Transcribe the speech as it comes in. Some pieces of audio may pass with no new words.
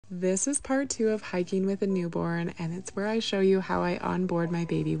This is part 2 of hiking with a newborn, and it's where I show you how I onboard my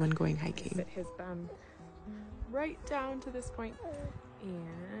baby when going hiking. Sit his bum right down to this point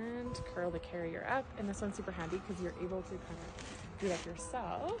and curl the carrier up, and this one's super handy because you're able to kind of do that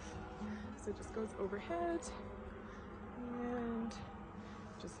yourself. So it just goes overhead and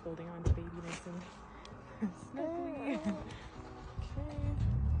just holding on to baby nice and snugly. Okay,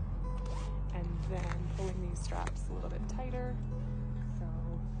 and then pulling these straps a little bit tighter.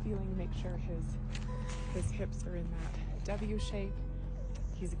 Make sure his hips are in that W shape.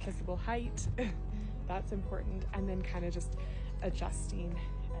 He's a kissable height. That's important. And then kind of just adjusting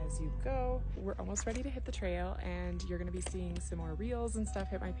as you go. We're almost ready to hit the trail, and you're going to be seeing some more reels and stuff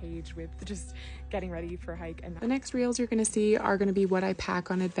hit my page with just getting ready for a hike. And the next reels you're going to see are going to be what I pack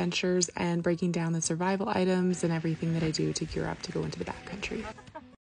on adventures and breaking down the survival items and everything that I do to gear up to go into the backcountry.